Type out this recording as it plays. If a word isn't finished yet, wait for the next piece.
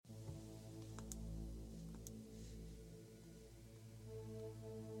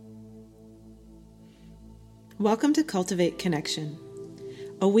Welcome to Cultivate Connection,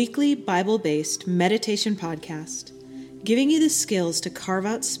 a weekly Bible-based meditation podcast giving you the skills to carve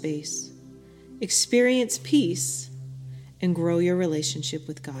out space, experience peace, and grow your relationship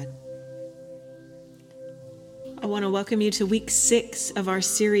with God. I want to welcome you to week 6 of our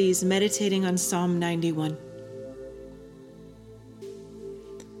series meditating on Psalm 91.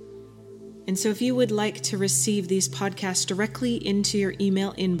 And so if you would like to receive these podcasts directly into your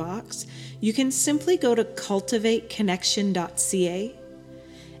email inbox, you can simply go to cultivateconnection.ca,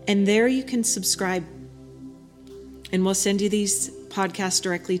 and there you can subscribe, and we'll send you these podcasts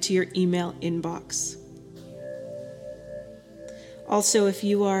directly to your email inbox. Also, if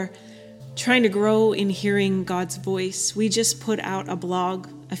you are trying to grow in hearing God's voice, we just put out a blog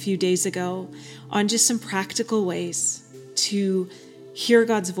a few days ago on just some practical ways to hear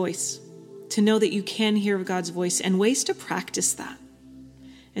God's voice, to know that you can hear God's voice, and ways to practice that.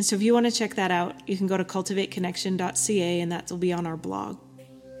 And so if you want to check that out, you can go to cultivateconnection.ca, and that will be on our blog.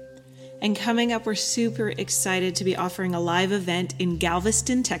 And coming up, we're super excited to be offering a live event in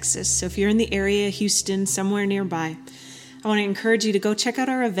Galveston, Texas. So if you're in the area, Houston, somewhere nearby, I want to encourage you to go check out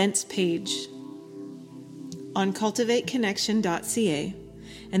our events page on cultivateconnection.ca.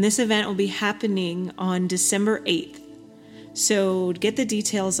 And this event will be happening on December 8th. So get the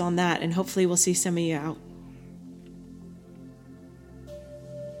details on that, and hopefully we'll see some of you out.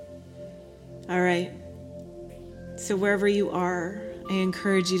 All right. So wherever you are, I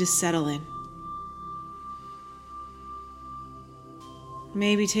encourage you to settle in.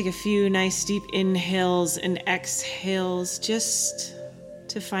 Maybe take a few nice deep inhales and exhales just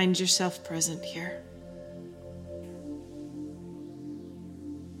to find yourself present here.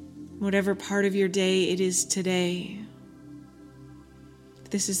 Whatever part of your day it is today, if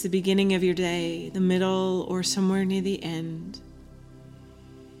this is the beginning of your day, the middle, or somewhere near the end,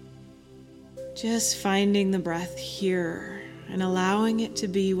 just finding the breath here and allowing it to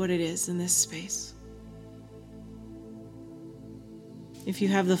be what it is in this space. If you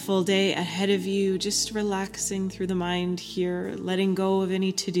have the full day ahead of you, just relaxing through the mind here, letting go of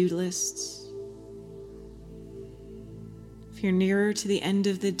any to-do lists. If you're nearer to the end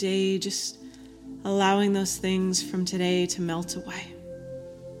of the day, just allowing those things from today to melt away.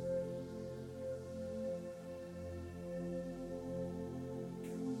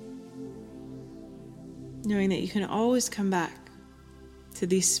 Knowing that you can always come back to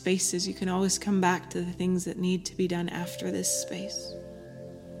these spaces, you can always come back to the things that need to be done after this space.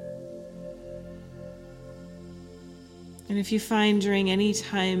 And if you find during any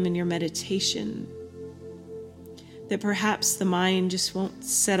time in your meditation that perhaps the mind just won't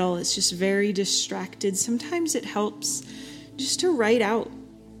settle, it's just very distracted, sometimes it helps just to write out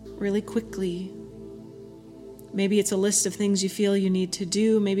really quickly. Maybe it's a list of things you feel you need to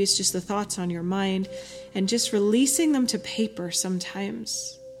do. Maybe it's just the thoughts on your mind. And just releasing them to paper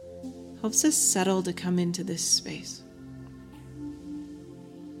sometimes helps us settle to come into this space.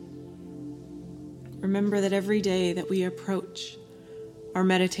 Remember that every day that we approach our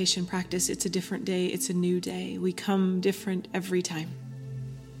meditation practice, it's a different day. It's a new day. We come different every time.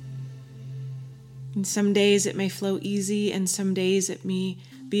 And some days it may flow easy, and some days it may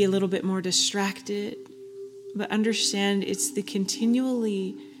be a little bit more distracted. But understand it's the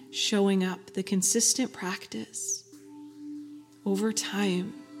continually showing up, the consistent practice over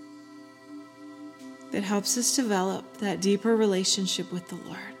time that helps us develop that deeper relationship with the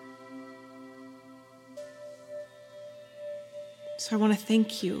Lord. So I want to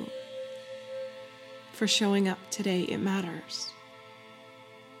thank you for showing up today. It matters.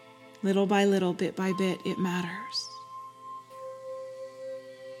 Little by little, bit by bit, it matters.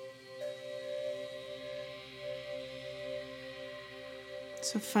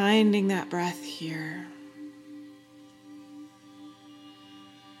 So finding that breath here,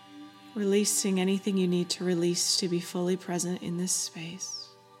 releasing anything you need to release to be fully present in this space.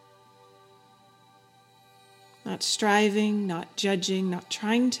 Not striving, not judging, not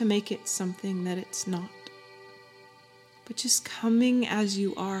trying to make it something that it's not, but just coming as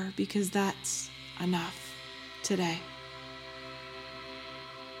you are, because that's enough today.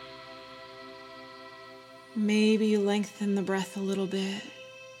 Maybe you lengthen the breath a little bit.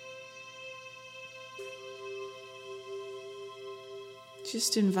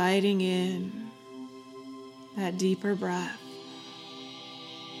 Just inviting in that deeper breath.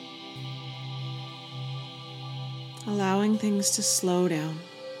 Allowing things to slow down.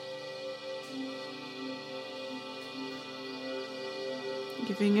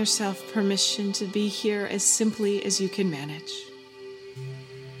 Giving yourself permission to be here as simply as you can manage.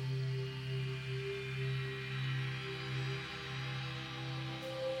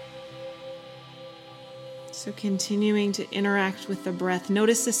 So continuing to interact with the breath.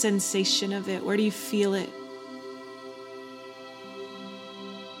 Notice the sensation of it. Where do you feel it?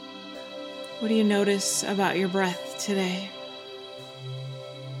 What do you notice about your breath today?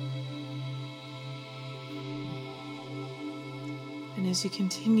 And as you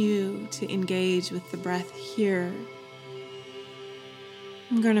continue to engage with the breath here,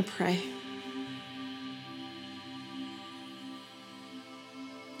 I'm going to pray.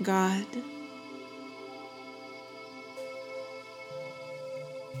 God,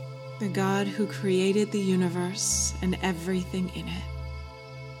 the God who created the universe and everything in it,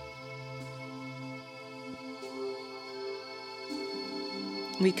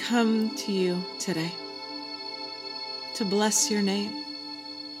 we come to you today to bless your name.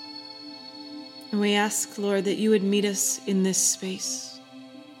 And we ask, Lord, that you would meet us in this space,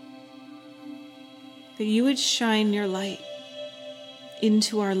 that you would shine your light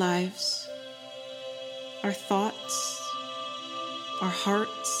into our lives, our thoughts, our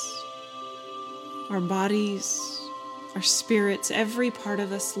hearts, our bodies, our spirits, every part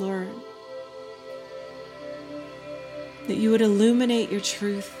of us, Lord. That you would illuminate your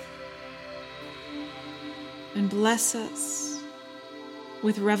truth and bless us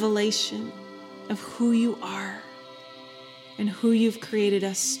with revelation of who you are and who you've created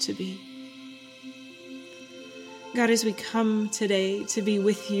us to be. God, as we come today to be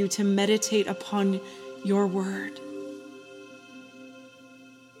with you, to meditate upon your word,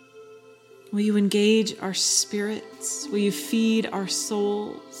 will you engage our spirits? Will you feed our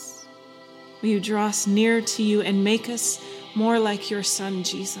souls? Will you draw us near to you and make us more like your Son,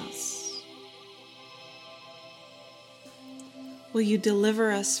 Jesus? Will you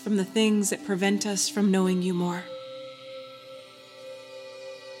deliver us from the things that prevent us from knowing you more?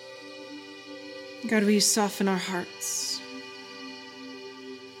 God, will you soften our hearts?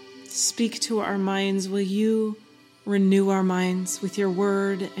 Speak to our minds. Will you renew our minds with your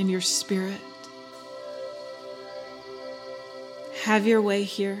word and your spirit? Have your way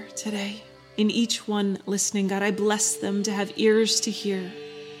here today in each one listening. God, I bless them to have ears to hear,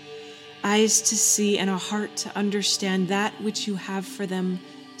 eyes to see, and a heart to understand that which you have for them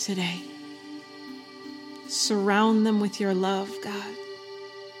today. Surround them with your love, God.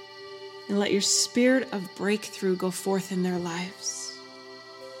 And let your spirit of breakthrough go forth in their lives.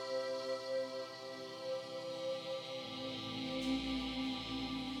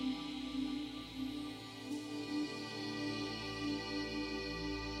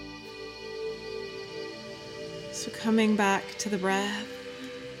 So coming back to the breath.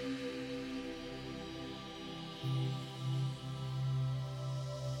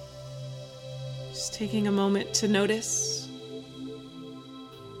 Just taking a moment to notice.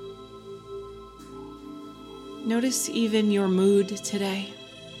 Notice even your mood today.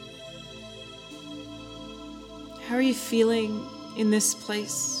 How are you feeling in this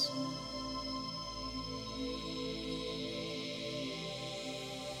place?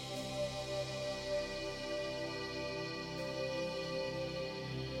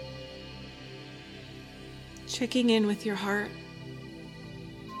 Checking in with your heart.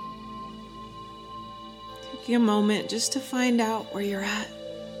 Taking a moment just to find out where you're at.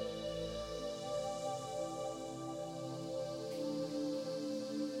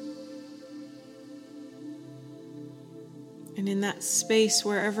 And in that space,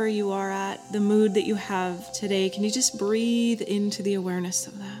 wherever you are at, the mood that you have today, can you just breathe into the awareness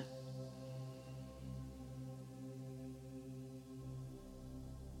of that?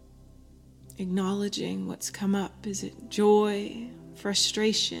 Acknowledging what's come up. Is it joy,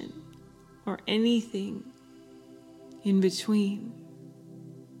 frustration, or anything in between?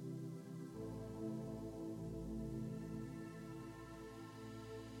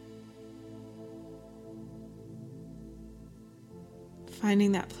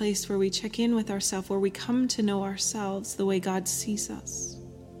 Finding that place where we check in with ourselves, where we come to know ourselves the way God sees us.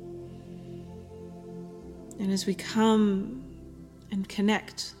 And as we come and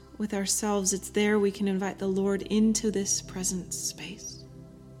connect with ourselves, it's there we can invite the Lord into this present space.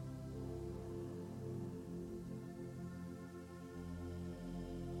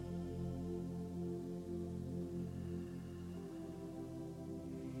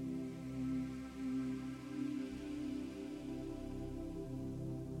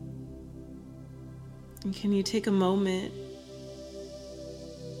 And can you take a moment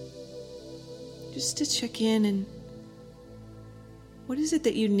just to check in and what is it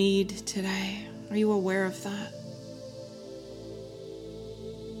that you need today? Are you aware of that?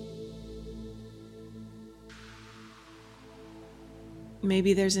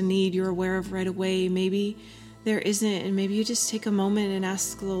 Maybe there's a need you're aware of right away. Maybe there isn't, and maybe you just take a moment and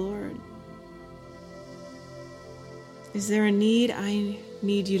ask the Lord, Is there a need I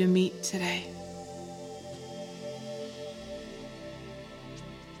need you to meet today?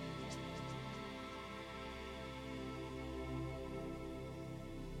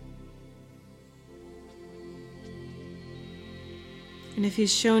 And if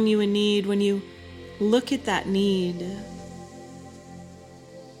He's shown you a need, when you look at that need,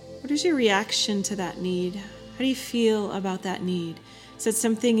 what is your reaction to that need? How do you feel about that need? Is it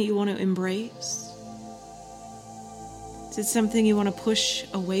something that you want to embrace? Is it something you want to push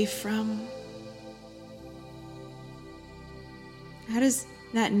away from? How does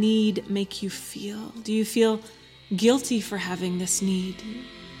that need make you feel? Do you feel guilty for having this need?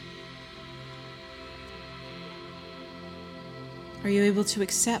 Are you able to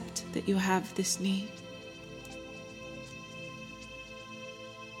accept that you have this need?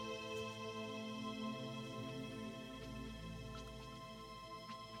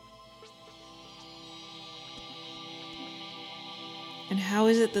 And how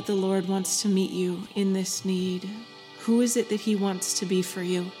is it that the Lord wants to meet you in this need? Who is it that He wants to be for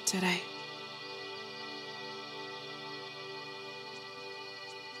you today?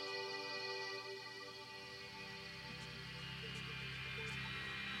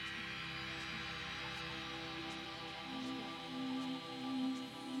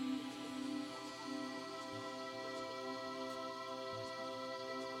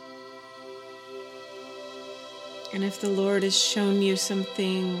 And if the Lord has shown you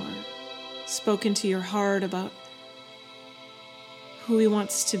something or spoken to your heart about who He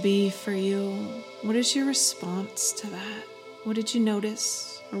wants to be for you, what is your response to that? What did you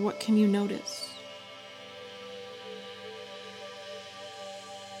notice, or what can you notice?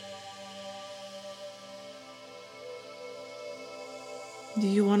 Do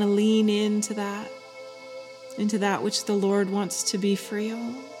you want to lean into that which the Lord wants to be for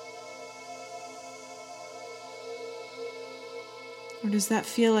you? Or does that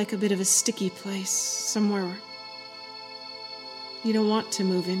feel like a bit of a sticky place, somewhere you don't want to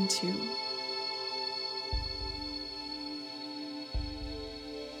move into?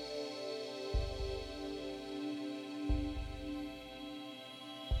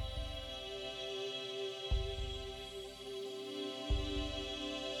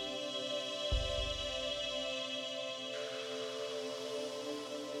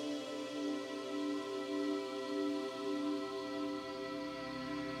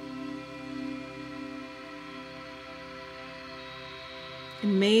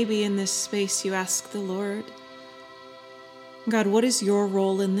 And maybe in this space you ask the Lord, God, what is your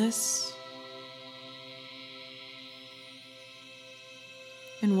role in this?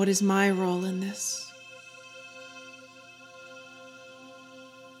 And what is my role in this?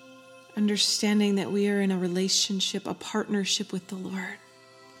 Understanding that we are in a relationship, a partnership with the Lord.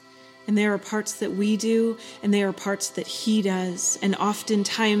 And there are parts that we do, and there are parts that He does. And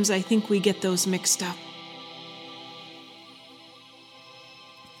oftentimes I think we get those mixed up.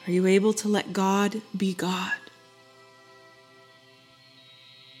 Are you able to let God be God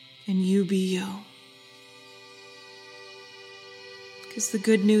and you be you? Because the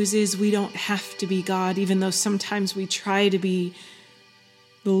good news is we don't have to be God, even though sometimes we try to be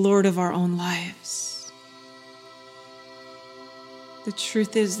the Lord of our own lives. The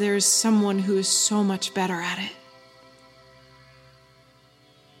truth is there is someone who is so much better at it.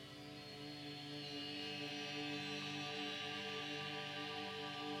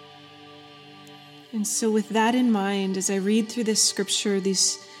 And so with that in mind, as I read through this scripture,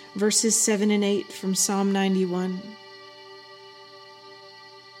 these verses 7 and 8 from Psalm 91,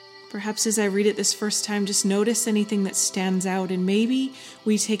 perhaps as I read it this first time, just notice anything that stands out, and maybe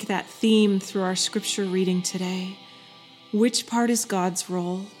we take that theme through our scripture reading today. Which part is God's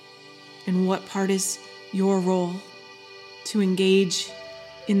role, and what part is your role to engage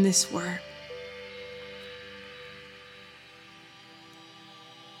in this word?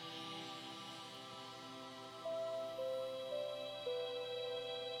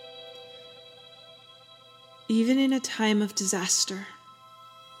 Even in a time of disaster,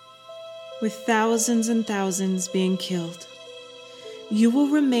 with thousands and thousands being killed, you will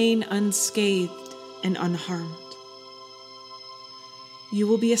remain unscathed and unharmed. You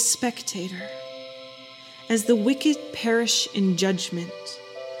will be a spectator as the wicked perish in judgment,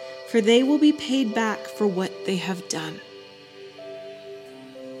 for they will be paid back for what they have done.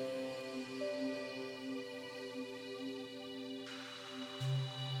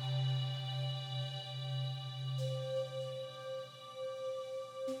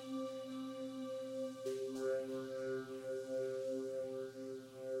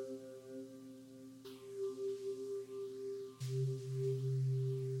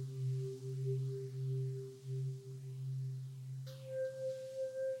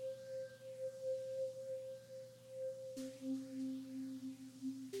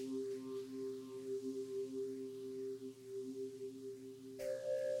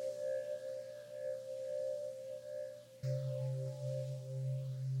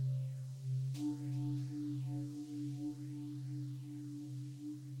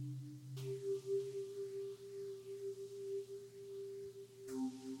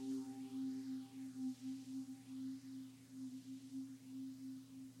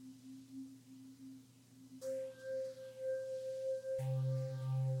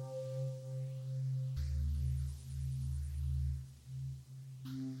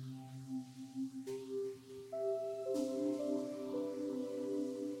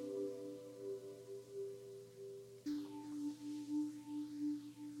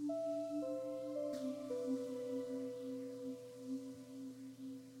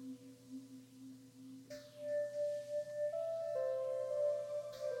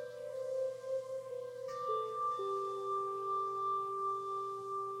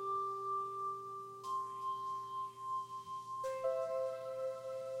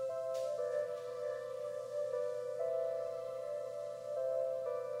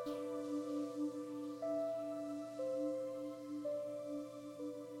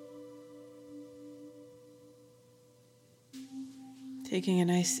 Taking a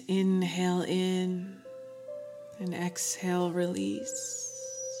nice inhale in and exhale, release.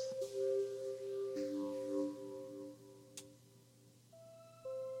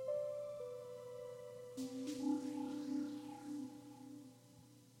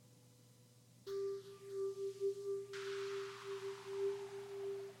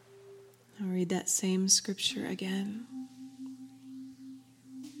 I'll read that same scripture again.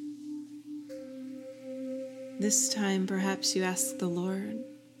 This time, perhaps you ask the Lord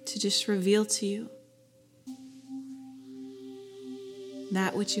to just reveal to you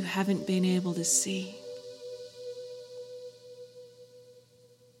that which you haven't been able to see.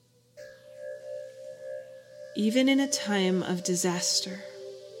 Even in a time of disaster,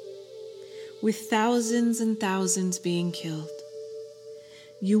 with thousands and thousands being killed,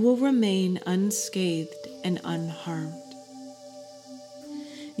 you will remain unscathed and unharmed.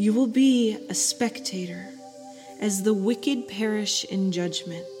 You will be a spectator as the wicked perish in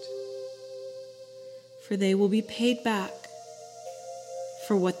judgment, for they will be paid back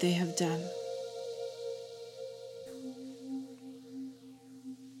for what they have done.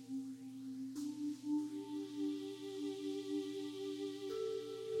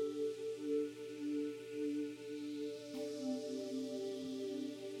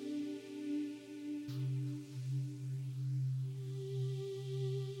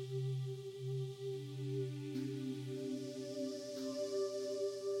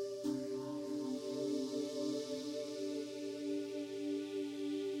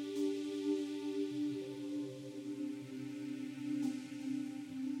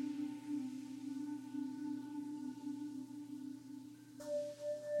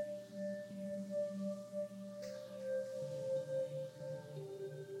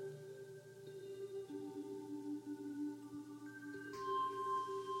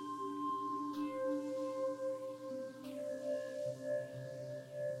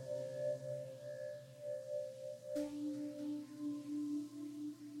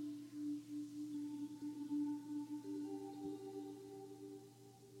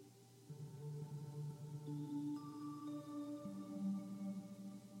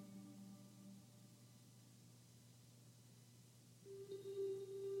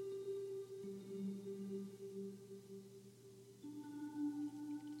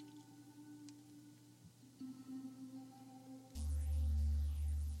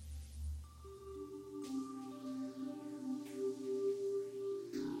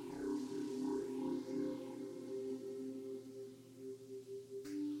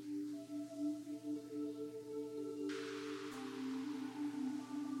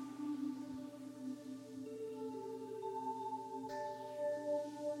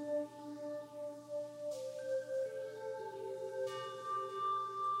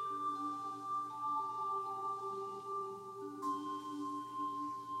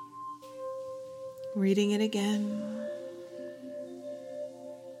 Reading it again.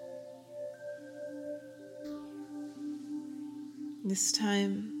 This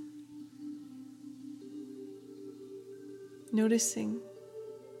time, noticing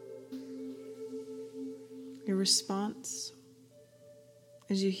your response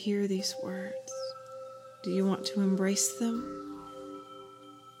as you hear these words. Do you want to embrace them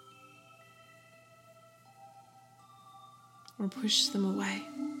or push them away?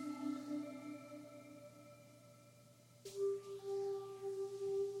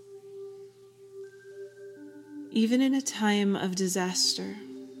 Even in a time of disaster,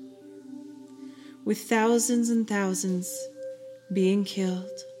 with thousands and thousands being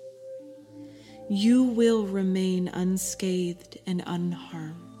killed, you will remain unscathed and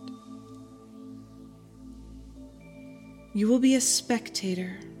unharmed. You will be a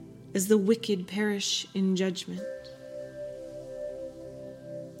spectator as the wicked perish in judgment,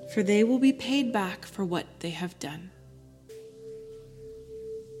 for they will be paid back for what they have done.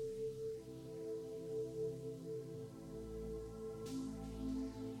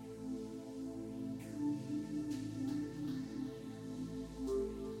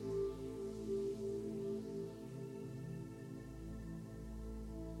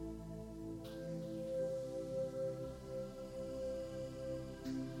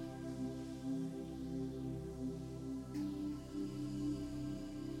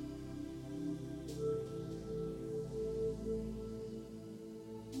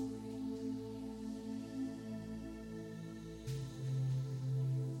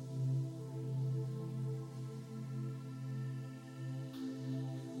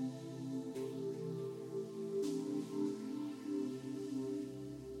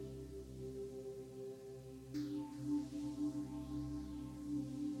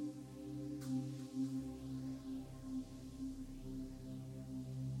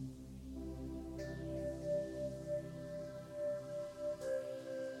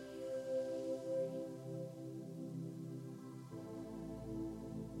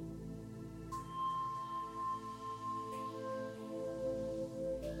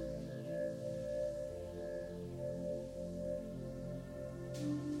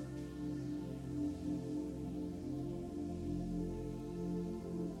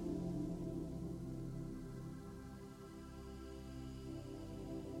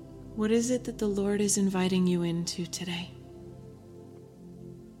 What is it that the Lord is inviting you into today?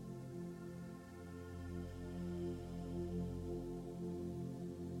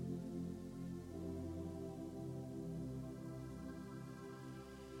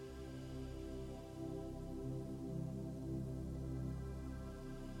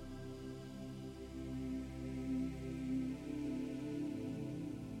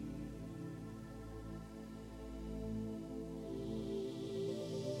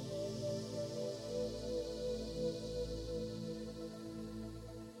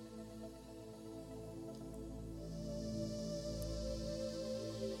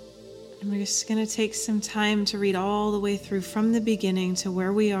 And we're just going to take some time to read all the way through from the beginning to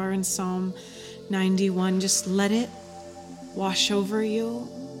where we are in Psalm 91. Just let it wash over you.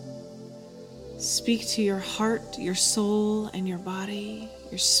 Speak to your heart, your soul, and your body,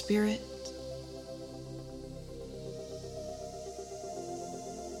 your spirit.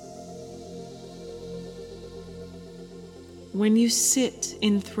 When you sit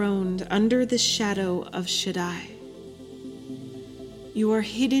enthroned under the shadow of Shaddai, you are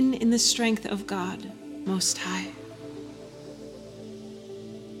hidden in the strength of God Most High.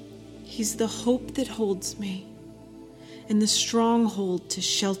 He's the hope that holds me and the stronghold to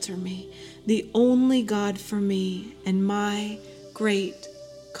shelter me, the only God for me and my great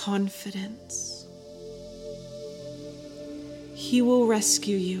confidence. He will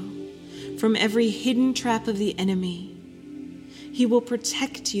rescue you from every hidden trap of the enemy. He will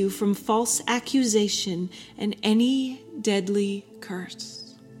protect you from false accusation and any deadly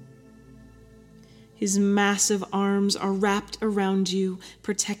curse. His massive arms are wrapped around you,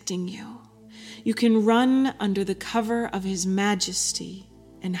 protecting you. You can run under the cover of his majesty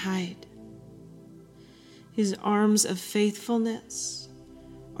and hide. His arms of faithfulness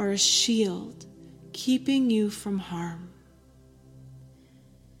are a shield, keeping you from harm.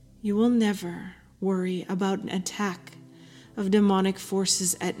 You will never worry about an attack of demonic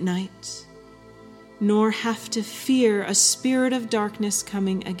forces at night, nor have to fear a spirit of darkness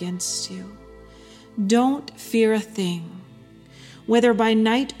coming against you. Don't fear a thing. Whether by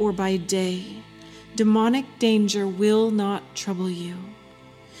night or by day, demonic danger will not trouble you,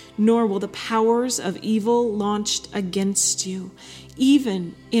 nor will the powers of evil launched against you,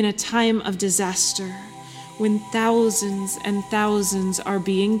 even in a time of disaster, when thousands and thousands are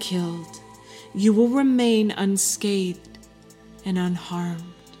being killed. You will remain unscathed and unharmed.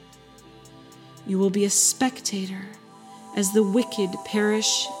 You will be a spectator as the wicked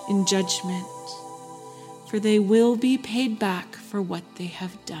perish in judgment, for they will be paid back for what they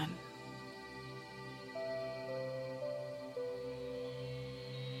have done.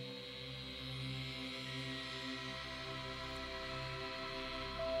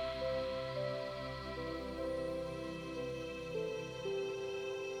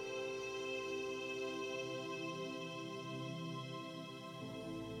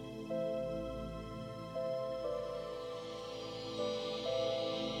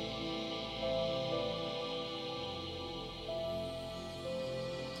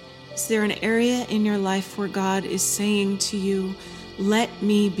 Is there an area in your life where God is saying to you, let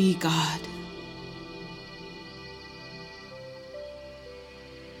me be God?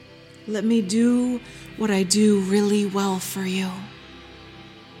 Let me do what I do really well for you.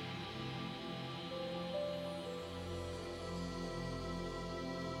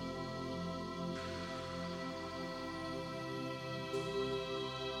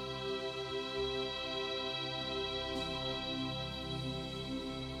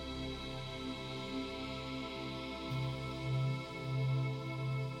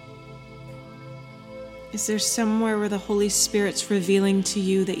 Is there somewhere where the Holy Spirit's revealing to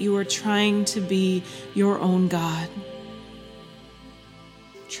you that you are trying to be your own God?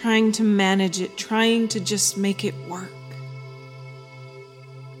 Trying to manage it, trying to just make it work?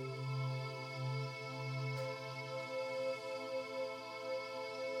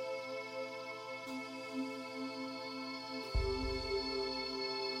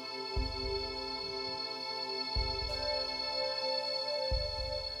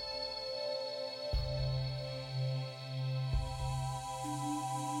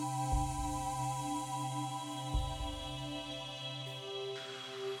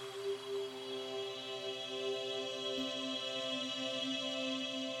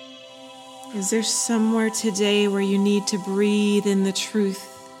 Is there somewhere today where you need to breathe in the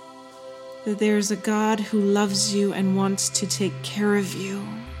truth that there's a God who loves you and wants to take care of you,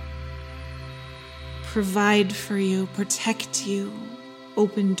 provide for you, protect you,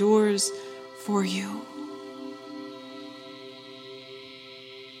 open doors for you?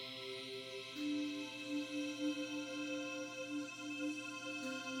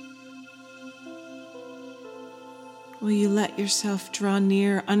 Will you let yourself draw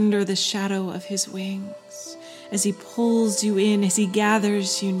near under the shadow of his wings as he pulls you in, as he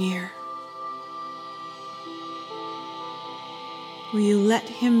gathers you near? Will you let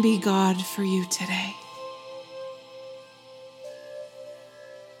him be God for you today?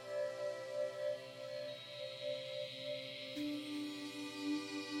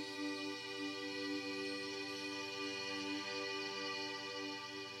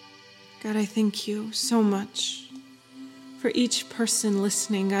 God, I thank you so much for each person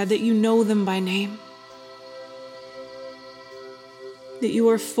listening, God, that you know them by name, that you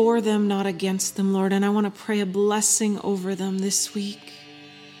are for them, not against them, Lord. And I want to pray a blessing over them this week.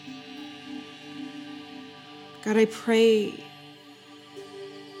 God, I pray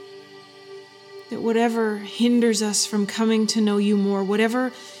that whatever hinders us from coming to know you more,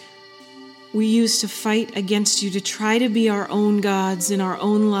 whatever we use to fight against you, to try to be our own gods in our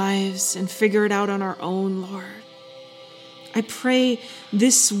own lives and figure it out on our own, Lord, I pray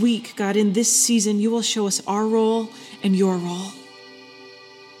this week, God, in this season, you will show us our role and your role.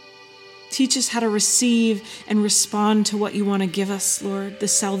 Teach us how to receive and respond to what you want to give us, Lord, the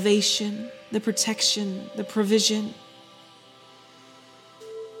salvation, the protection, the provision.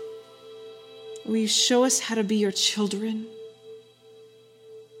 Will you show us how to be your children,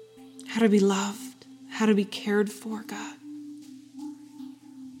 how to be loved, how to be cared for, God?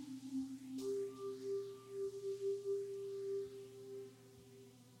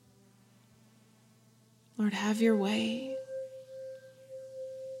 Lord, have your way.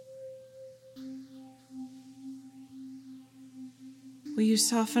 Will you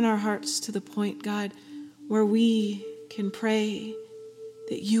soften our hearts to the point, God, where we can pray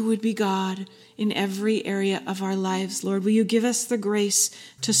that you would be God in every area of our lives, Lord. Will you give us the grace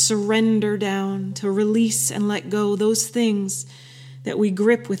to surrender down, to release and let go those things that we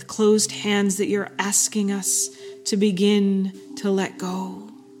grip with closed hands that you're asking us to begin to let go.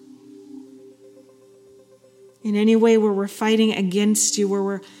 In any way where we're fighting against you, where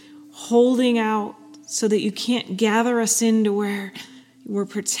we're holding out so that you can't gather us into where we're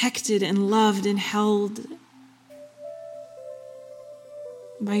protected and loved and held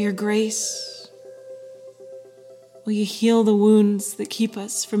by your grace, will you heal the wounds that keep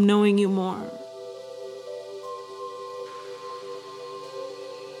us from knowing you more?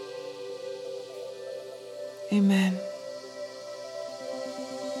 Amen.